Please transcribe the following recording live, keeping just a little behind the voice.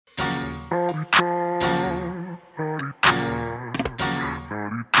Get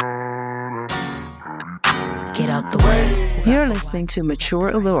out the way. You're listening to Mature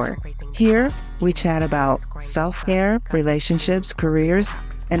Allure. Here, we chat about self-care, relationships, careers,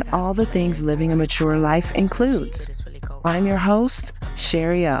 and all the things living a mature life includes. I'm your host,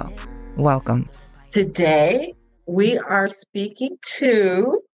 Sherry O. Welcome. Today, we are speaking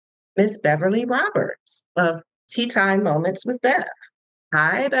to Miss Beverly Roberts of Tea Time Moments with Bev.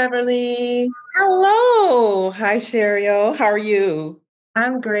 Hi, Beverly. Hello. Hi, Sherio. How are you?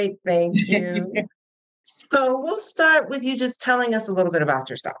 I'm great, thank you. So we'll start with you just telling us a little bit about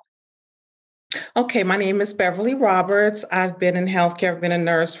yourself. Okay, my name is Beverly Roberts. I've been in healthcare. I've been a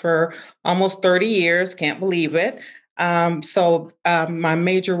nurse for almost 30 years. Can't believe it. My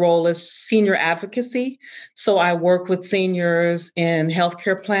major role is senior advocacy. So I work with seniors in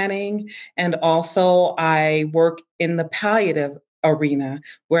healthcare planning, and also I work in the palliative arena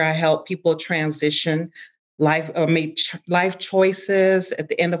where I help people transition make life choices at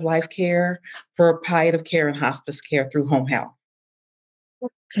the end of life care for palliative care and hospice care through home health.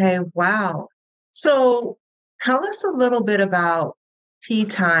 Okay, wow. So tell us a little bit about Tea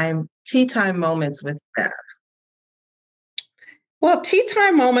Time Moments with Bev. Well, Tea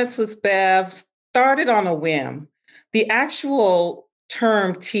Time Moments with Bev started on a whim. The actual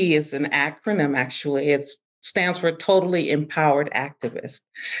term T is an acronym, actually. It stands for Totally Empowered Activist.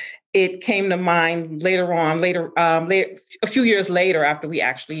 It came to mind a few years later after we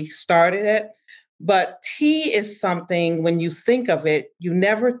actually started it. But tea is something, when you think of it, you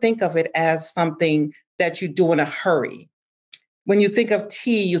never think of it as something that you do in a hurry. When you think of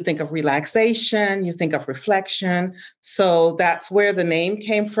tea, you think of relaxation, you think of reflection. So that's where the name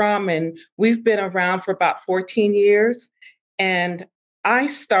came from. And we've been around for about 14 years. And I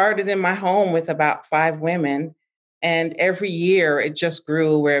started in my home with about 5 women. And every year it just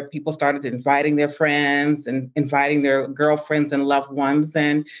grew where people started inviting their friends and inviting their girlfriends and loved ones.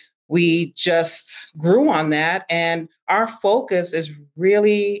 And we just grew on that. And our focus is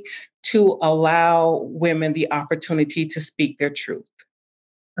really to allow women the opportunity to speak their truth.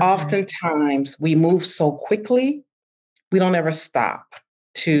 Okay. Oftentimes we move so quickly, we don't ever stop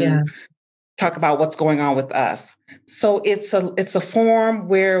to talk about what's going on with us. So it's a forum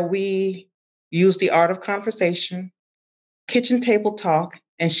where we use the art of conversation, kitchen table talk,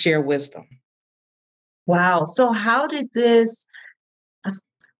 and share wisdom. Wow. So how does this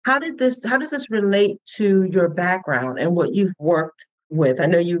relate to your background and what you've worked with? I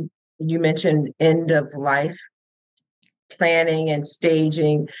know you mentioned end of life planning and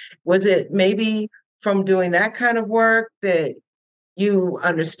staging. Was it maybe from doing that kind of work that you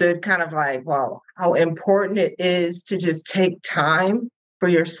understood kind of like, well, how important it is to just take time for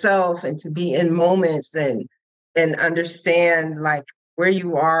yourself and to be in moments and understand like where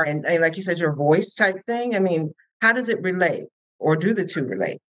you are and like you said, your voice type thing? I mean, how does it relate, or do the two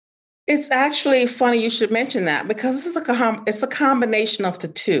relate? It's actually funny you should mention that, because it's a combination of the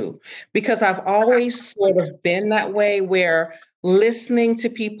two, because I've always sort of been that way, where listening to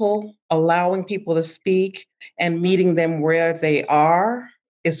people, allowing people to speak and meeting them where they are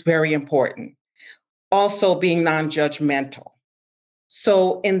is very important. Also being non-judgmental.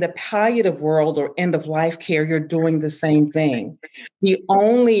 So in the palliative world or end of life care, you're doing the same thing. The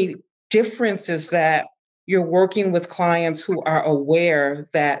only difference is that you're working with clients who are aware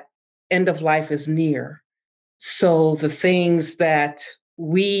that end of life is near. So the things that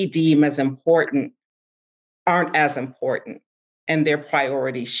we deem as important aren't as important, and their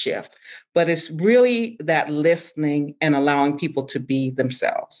priorities shift. But it's really that listening and allowing people to be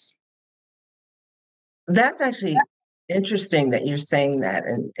themselves. That's actually interesting that you're saying that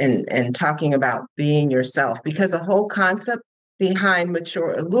and talking about being yourself, because the whole concept behind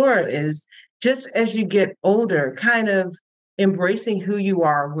Mature Allure is just as you get older, kind of embracing who you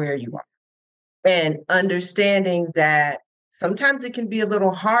are, where you are, and understanding that sometimes it can be a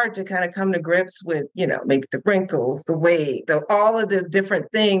little hard to kind of come to grips with, maybe the wrinkles, the weight, all of the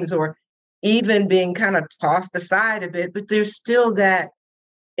different things, or even being kind of tossed aside a bit, but there's still that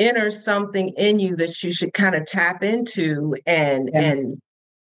inner something in you that you should kind of tap into and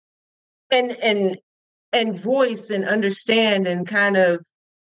voice and understand and kind of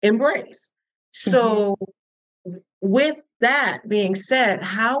embrace. So with that being said,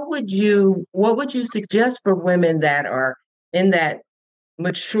 what would you suggest for women that are in that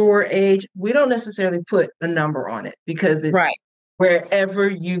mature age? We don't necessarily put a number on it, because it's right wherever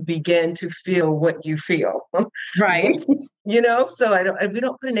you begin to feel what you feel. Right. So we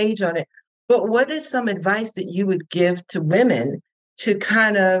don't put an age on it. But what is some advice that you would give to women to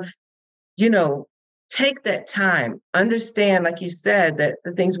kind of, take that time, understand, like you said, that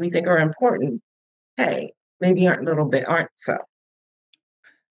the things we think are important, hey, maybe aren't so.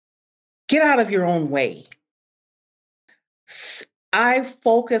 Get out of your own way. I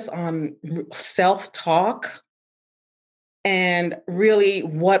focus on self-talk and really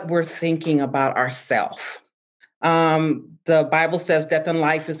what we're thinking about ourselves. The Bible says death and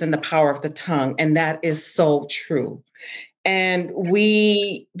life is in the power of the tongue, and that is so true. And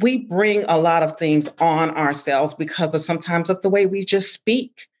we bring a lot of things on ourselves because of sometimes of the way we just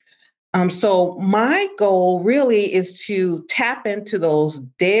speak. So my goal really is to tap into those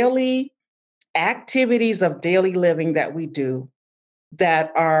daily activities of daily living that we do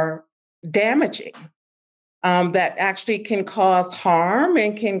that are damaging, that actually can cause harm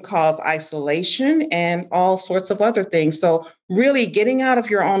and can cause isolation and all sorts of other things. So really getting out of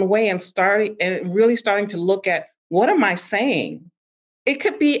your own way and really starting to look at, what am I saying? It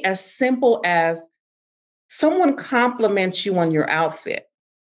could be as simple as someone compliments you on your outfit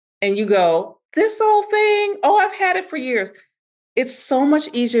and you go, this old thing, oh, I've had it for years. It's so much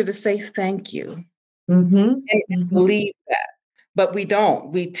easier to say thank you and leave that. But we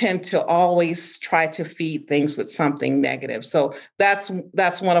don't. We tend to always try to feed things with something negative. So that's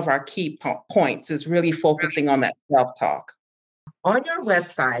one of our key points, is really focusing on that self-talk. On your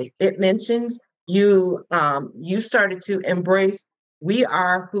website, it mentions you started to embrace, we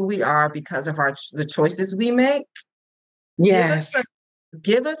are who we are because of the choices we make. Yes.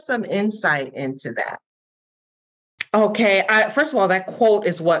 Give us some insight into that. Okay. First of all, that quote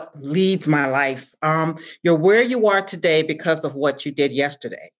is what leads my life. You're where you are today because of what you did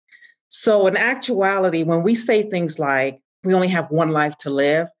yesterday. So in actuality, when we say things like, we only have one life to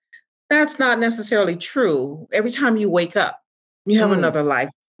live, that's not necessarily true. Every time you wake up, you have another life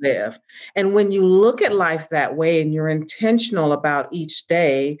to live. And when you look at life that way and you're intentional about each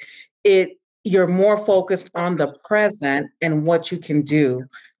day, you're more focused on the present and what you can do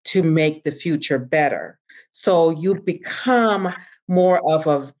to make the future better. So you become more of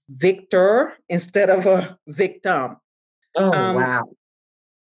a victor instead of a victim. Oh, wow.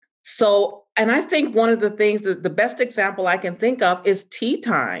 So, and I think one of the things that the best example I can think of is tea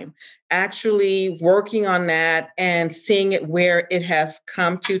time, actually working on that and seeing it where it has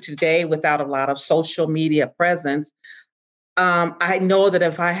come to today without a lot of social media presence. I know that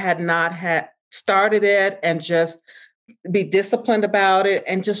if I had not had started it and just be disciplined about it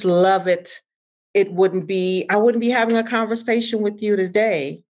and just love it, I wouldn't be having a conversation with you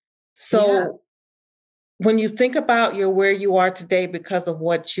today. So when you think about where you are today because of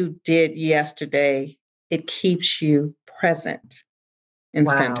what you did yesterday, it keeps you present and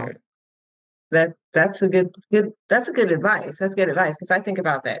centered. That's a good that's a good advice. That's good advice, because I think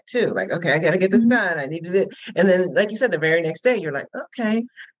about that too. Like, okay, I got to get this done. I needed it. And then, like you said, the very next day, you're like, okay,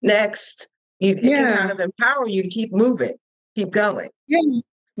 next. It can kind of empower you to keep moving, keep going. Yeah.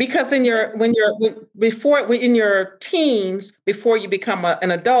 Because in your teens, before you become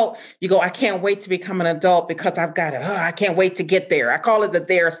an adult, you go, I can't wait to become an adult because I can't wait to get there. I call it the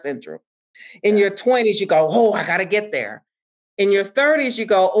there syndrome. In your 20s, you go, oh, I got to get there. In your 30s, you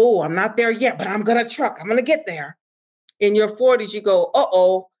go, oh, I'm not there yet, but I'm going to get there. In your 40s, you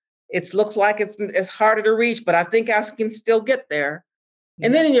go, it looks like it's harder to reach, but I think I can still get there.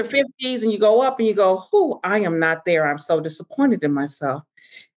 And then in your 50s, and you go up and you go, I am not there. I'm so disappointed in myself.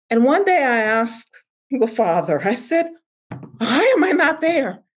 And one day I asked the Father, I said, why am I not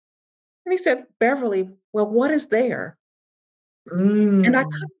there? And he said, Beverly, well, what is there? And I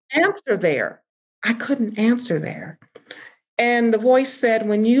couldn't answer there. And the voice said,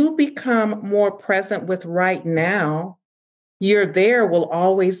 when you become more present with right now, your there will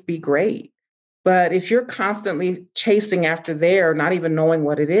always be great. But if you're constantly chasing after there, not even knowing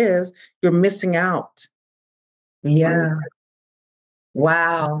what it is, you're missing out. Yeah.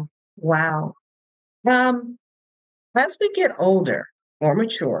 Wow. As we get older, more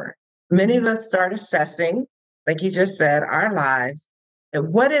mature, many of us start assessing, like you just said, our lives.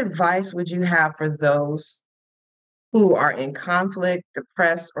 And what advice would you have for those who are in conflict,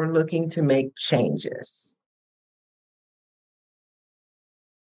 depressed, or looking to make changes?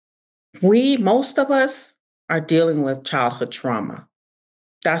 Most of us are dealing with childhood trauma.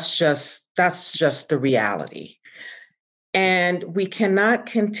 That's just the reality. And we cannot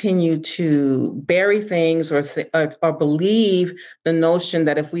continue to bury things or believe the notion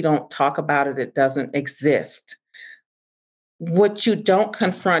that if we don't talk about it, it doesn't exist. What you don't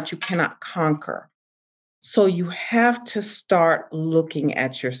confront, you cannot conquer. So you have to start looking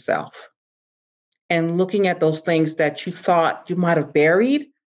at yourself and looking at those things that you thought you might have buried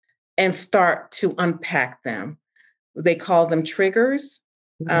and start to unpack them. They call them triggers.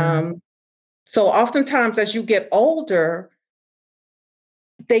 So oftentimes as you get older,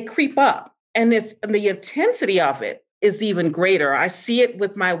 they creep up, and the intensity of it is even greater. I see it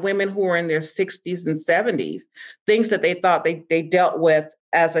with my women who are in their 60s and 70s, things that they thought they dealt with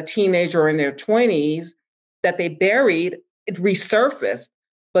as a teenager or in their 20s that they buried, it resurfaced,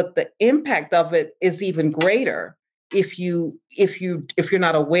 but the impact of it is even greater if you're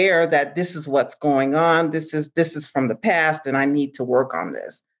not aware that this is what's going on. This is from the past, and I need to work on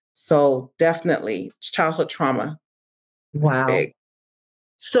this. So definitely childhood trauma is Wow. big.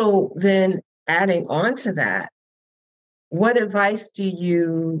 So then adding on to that, what advice do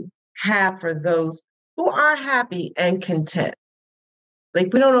you have for those who are happy and content?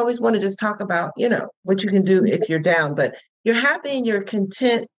 Like, we don't always want to just talk about, what you can do if you're down, but you're happy and you're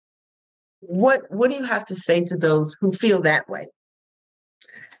content. What do you have to say to those who feel that way?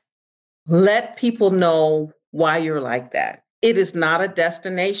 Let people know why you're like that. It is not a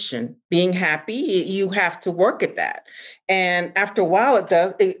destination. Being happy, you have to work at that. And after a while,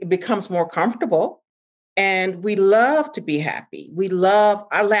 it becomes more comfortable. And we love to be happy.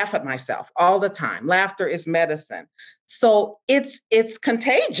 I laugh at myself all the time. Laughter is medicine. So it's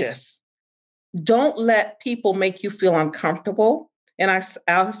contagious. Don't let people make you feel uncomfortable. And I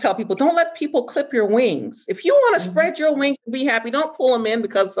always tell people, don't let people clip your wings. If you want to spread your wings and be happy, don't pull them in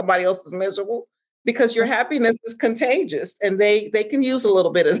because somebody else is miserable, because your happiness is contagious and they can use a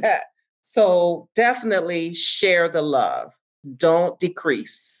little bit of that. So definitely share the love. Don't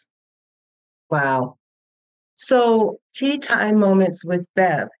decrease. Wow. So tea time moments with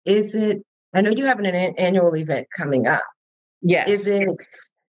Bev, I know you have an annual event coming up. Yes. Is it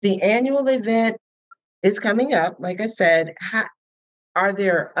the annual event is coming up? Like I said, are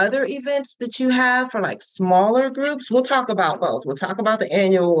there other events that you have for like smaller groups? We'll talk about both. We'll talk about the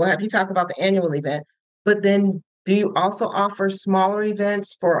annual, we'll have you talk about the annual event, but then do you also offer smaller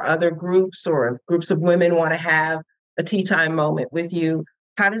events for other groups, or if groups of women want to have a tea time moment with you?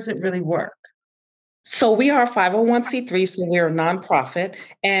 How does it really work? So we are 501(c)(3), so we're a nonprofit,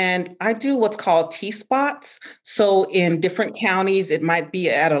 and I do what's called tea spots. So in different counties, it might be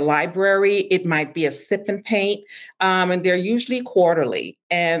at a library, it might be a sip and paint, and they're usually quarterly.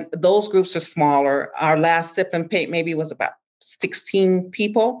 And those groups are smaller. Our last sip and paint maybe was about 16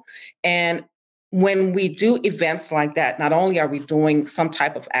 people. And when we do events like that, not only are we doing some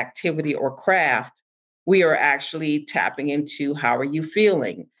type of activity or craft, we are actually tapping into how are you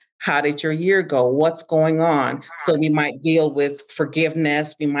feeling? How did your year go? What's going on? So we might deal with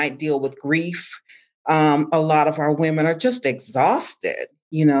forgiveness. We might deal with grief. A lot of our women are just exhausted,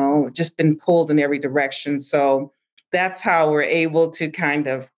 just been pulled in every direction. So that's how we're able to kind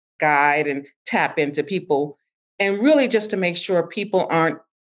of guide and tap into people, and really just to make sure people aren't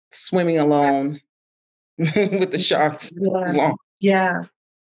swimming alone with the sharks. Yeah. Long. Yeah.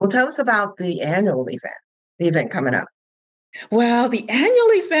 Well, tell us about the annual event, the event coming up. Well, the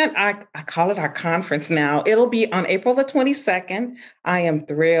annual event, I call it our conference now. It'll be on April the 22nd. I am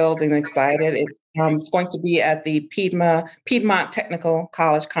thrilled and excited. It's going to be at the Piedmont Technical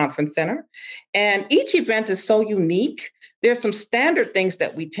College Conference Center. And each event is so unique. There's some standard things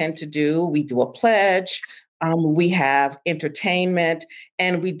that we tend to do. We do a pledge. We have entertainment,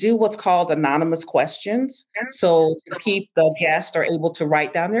 and we do what's called anonymous questions. So the guests are able to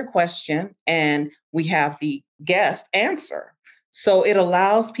write down their question, and we have the guest answer. So it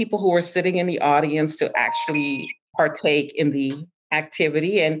allows people who are sitting in the audience to actually partake in the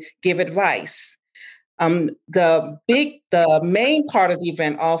activity and give advice. The main part of the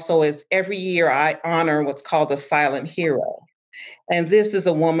event also is every year I honor what's called a silent hero. And this is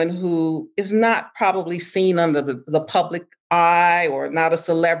a woman who is not probably seen under the public eye or not a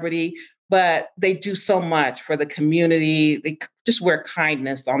celebrity, but they do so much for the community. They just wear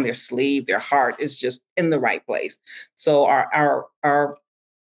kindness on their sleeve. Their heart is just in the right place. So our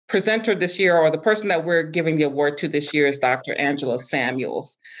presenter this year, or the person that we're giving the award to this year, is Dr. Angela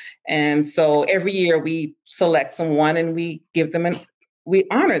Samuels. And so every year we select someone and we we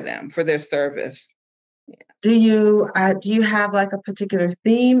honor them for their service. Do you have like a particular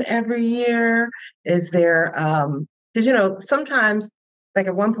theme every year? Is there because sometimes, like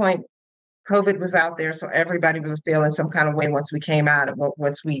at one point COVID was out there, so everybody was feeling some kind of way once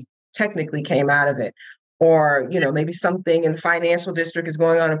we technically came out of it. Or, maybe something in the financial district is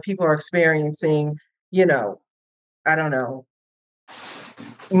going on and people are experiencing, I don't know,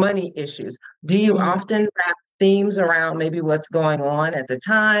 money issues. Do you often wrap themes around maybe what's going on at the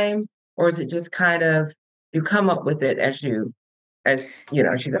time? Or is it just kind of you come up with it as you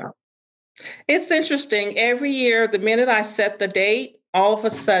go? It's interesting. Every year, the minute I set the date, all of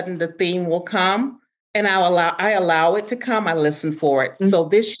a sudden the theme will come. And I allow it to come. I listen for it. So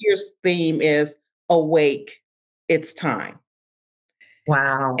this year's theme is Awake, It's Time.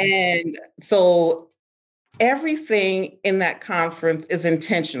 Wow. And so everything in that conference is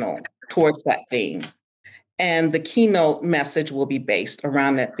intentional towards that theme. And the keynote message will be based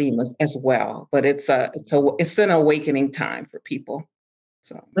around that theme as well. But it's an awakening time for people.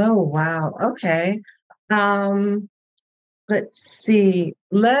 So Oh, wow. Okay. Let's see.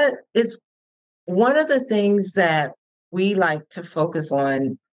 It's one of the things that we like to focus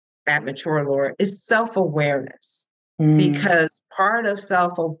on at Mature Allure is self-awareness, because part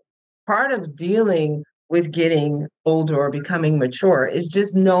of dealing with getting older or becoming mature is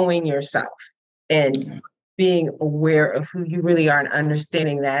just knowing yourself and being aware of who you really are and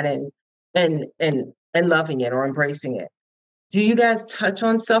understanding that and loving it or embracing it. Do you guys touch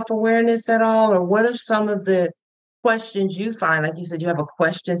on self-awareness at all? Or what are some of the questions you find? Like you said, you have a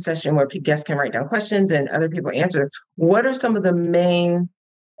question session where guests can write down questions and other people answer. What are some of the main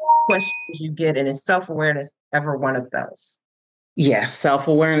questions you get? And is self-awareness ever one of those? yes,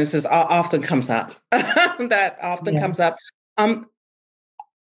 self-awareness often comes up. That often comes up.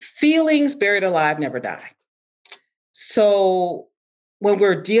 Feelings buried alive never die. So when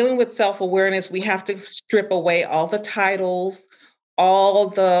we're dealing with self-awareness, we have to strip away all the titles, all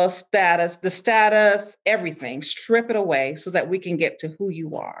the status, everything, strip it away so that we can get to who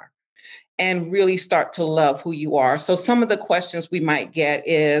you are and really start to love who you are. So some of the questions we might get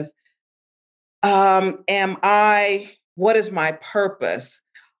is, what is my purpose?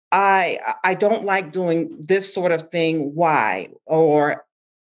 I don't like doing this sort of thing. Why? Or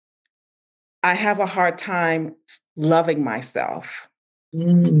I have a hard time loving myself.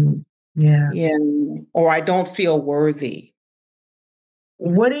 Yeah. Or I don't feel worthy.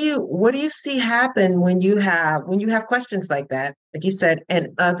 What do you see happen when you have questions like that, like you said, and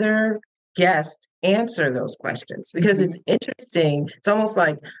other guests answer those questions? Because it's interesting. It's almost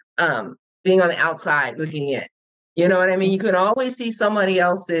like being on the outside looking in. You know what I mean? You can always see somebody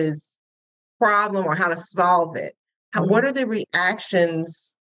else's problem or how to solve it. What are the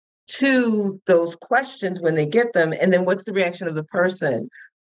reactions to those questions when they get them? And then what's the reaction of the person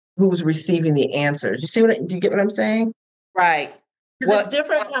who's receiving the answers? Do you get what I'm saying? Right. Because it's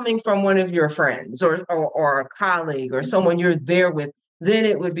different coming from one of your friends or a colleague or someone you're there with than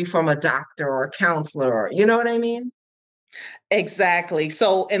it would be from a doctor or a counselor. Or, you know what I mean? Exactly.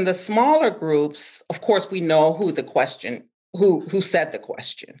 So in the smaller groups, of course, we know who said the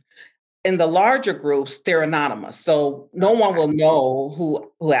question. In the larger groups, they're anonymous. So no one will know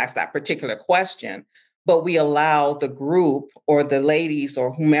who asked that particular question, but we allow the group or the ladies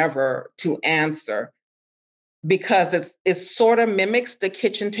or whomever to answer, because it sort of mimics the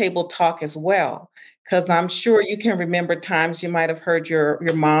kitchen table talk as well. Because I'm sure you can remember times you might have heard your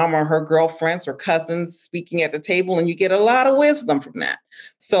mom or her girlfriends or cousins speaking at the table, and you get a lot of wisdom from that.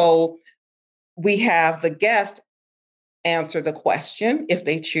 So we have the guest answer the question if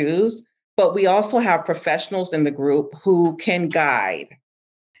they choose, but we also have professionals in the group who can guide.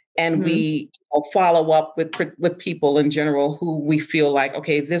 And we follow up with people in general who we feel like,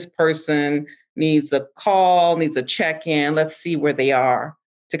 okay, this person needs a call, needs a check-in. Let's see where they are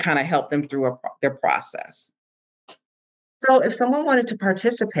to kind of help them through their process. So if someone wanted to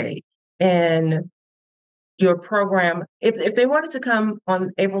participate in your program, if they wanted to come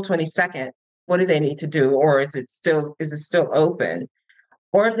on April 22nd, what do they need to do? Or is it still open?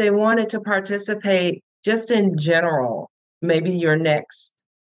 Or if they wanted to participate just in general, maybe your next,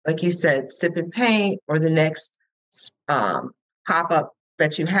 like you said, sip and paint, or the next pop-up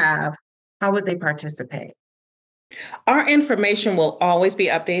that you have, how would they participate? Our information will always be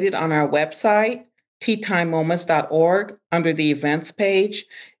updated on our website, teatimemoments.org, under the events page.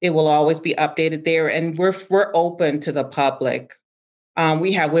 It will always be updated there, and we're open to the public.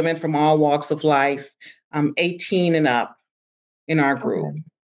 We have women from all walks of life, 18 and up in our group.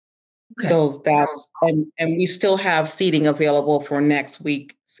 Okay. So that's, and we still have seating available for next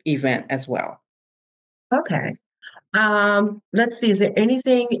week's event as well. Okay. Let's see, is there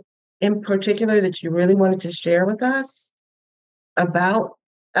anything in particular that you really wanted to share with us about,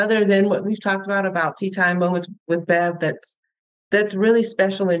 other than what we've talked about Tea Time Moments with Bev, that's really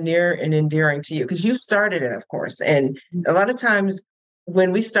special and near and endearing to you? Because you started it, of course. And a lot of times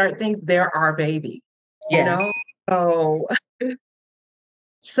when we start things, they're our baby, you know?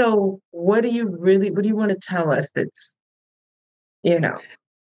 So what do you want to tell us that's,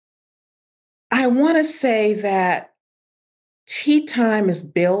 I want to say that Tea Time is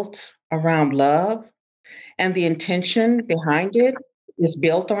built around love, and the intention behind it is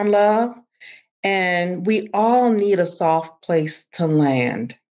built on love. And we all need a soft place to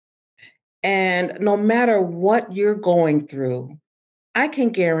land. And no matter what you're going through, I can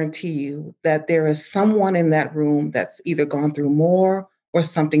guarantee you that there is someone in that room that's either gone through more or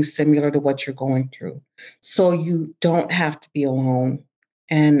something similar to what you're going through. So you don't have to be alone.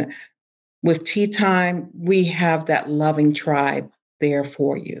 And with Tea Time, we have that loving tribe there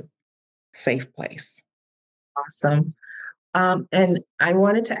for you. Safe place. Awesome. And I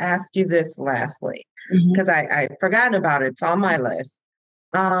wanted to ask you this lastly, because I forgotten about it. It's on my list.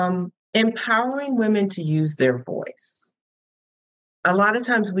 Empowering women to use their voice. A lot of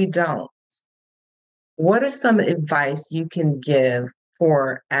times we don't. What is some advice you can give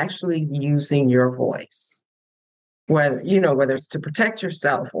for actually using your voice? Whether it's to protect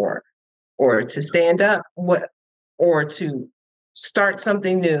yourself or to stand up, or to start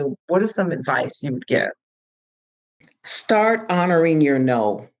something new. What is some advice you would give? Start honoring your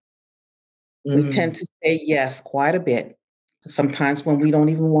no. We tend to say yes quite a bit, sometimes when we don't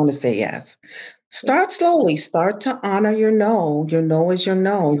even want to say yes. Start slowly. Start to honor your no. Your no is your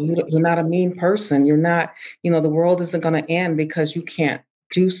no. You're not a mean person. You're not, the world isn't going to end because you can't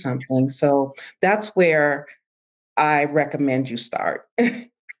do something. So that's where I recommend you start. Okay.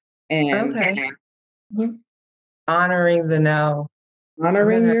 Honoring the no.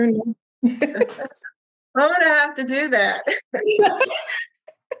 Honoring your no. I'm going to have to do that.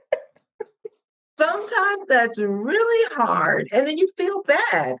 Sometimes that's really hard. And then you feel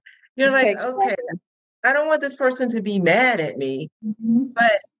bad. You're like, okay, I don't want this person to be mad at me.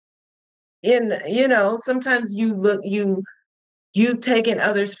 But sometimes you take in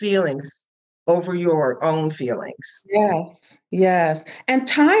others' feelings over your own feelings. Yes. And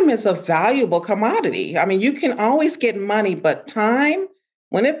time is a valuable commodity. I mean, you can always get money, but time,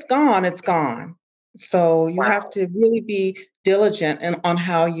 when it's gone, it's gone. So you have to really be diligent on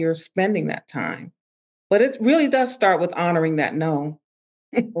how you're spending that time. But it really does start with honoring that no.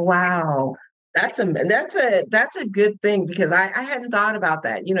 Wow. That's a good thing, because I hadn't thought about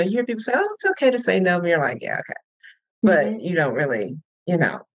that. You hear people say, oh, it's okay to say no. And you're like, yeah, okay. But you don't really,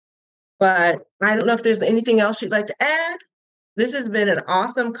 But I don't know if there's anything else you'd like to add. This has been an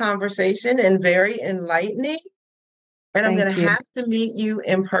awesome conversation and very enlightening. And I'm going to have to meet you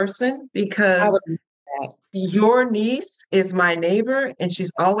in person, because your niece is my neighbor and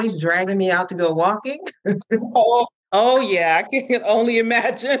she's always dragging me out to go walking. Oh yeah, I can only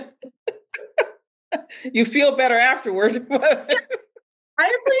imagine. You feel better afterward. I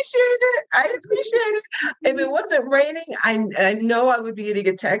appreciate it. If it wasn't raining, I know I would be getting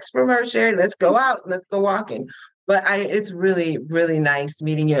a text from her, Sherry, let's go out, let's go walking. But it's really, really nice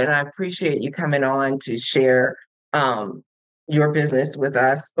meeting you. And I appreciate you coming on to share your business with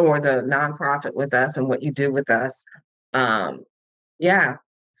us, or the nonprofit with us, and what you do with us. So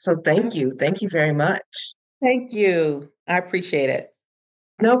thank you. Thank you very much. Thank you. I appreciate it.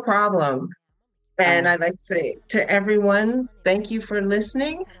 No problem. And I'd like to say to everyone, thank you for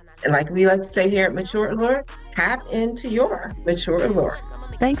listening. And like we like to say here at Mature Allure, tap into your Mature Allure.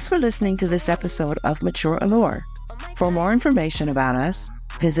 Thanks for listening to this episode of Mature Allure. For more information about us,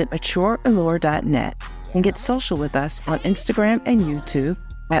 visit matureallure.net and get social with us on Instagram and YouTube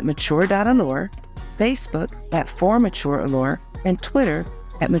at mature.allure, Facebook at @4matureallure, and Twitter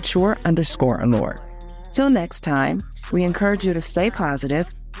at mature_allure. Till next time, we encourage you to stay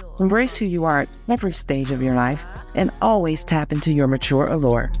positive, embrace who you are at every stage of your life, and always tap into your mature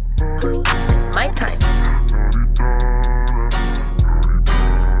allure. It's my time.